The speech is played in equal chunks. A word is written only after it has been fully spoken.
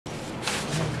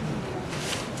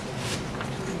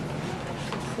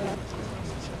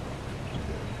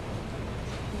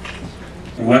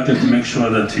we wanted to make sure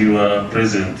that you are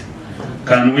present.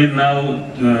 Can we now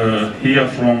hear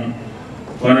from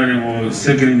Honorable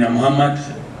Ssegirinya Mohammed?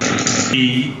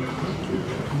 We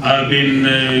have been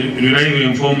reliably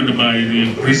informed by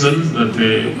the prisons that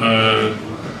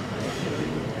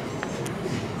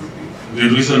the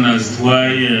reason as to why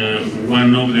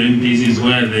one of the MPs is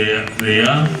where they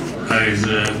are is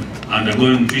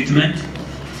undergoing treatment.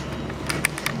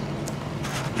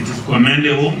 It is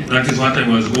commendable. That is what I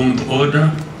was going to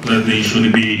order, that they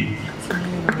should be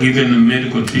given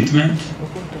medical treatment.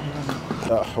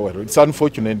 Well, it's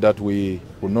unfortunate that we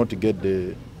could not get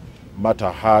the matter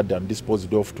heard and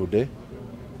disposed of today,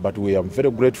 but we are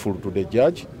very grateful to the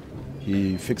judge.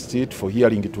 He fixed it for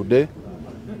hearing today,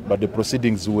 but the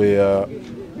proceedings were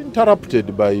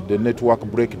interrupted by the network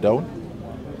breakdown,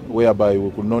 whereby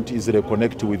we could not easily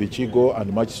connect with Chigo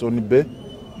and Murchison Bay,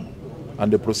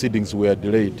 and the proceedings were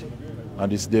delayed.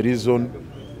 And it's the reason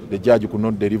the judge could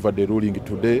not deliver the ruling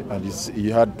today, and he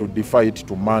had to defer it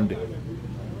to Monday.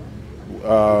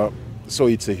 So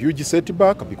it's a huge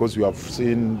setback, because you have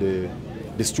seen the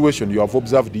situation, you have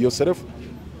observed yourself.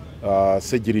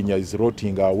 Segirinya is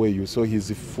rotting away. You saw his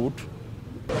foot.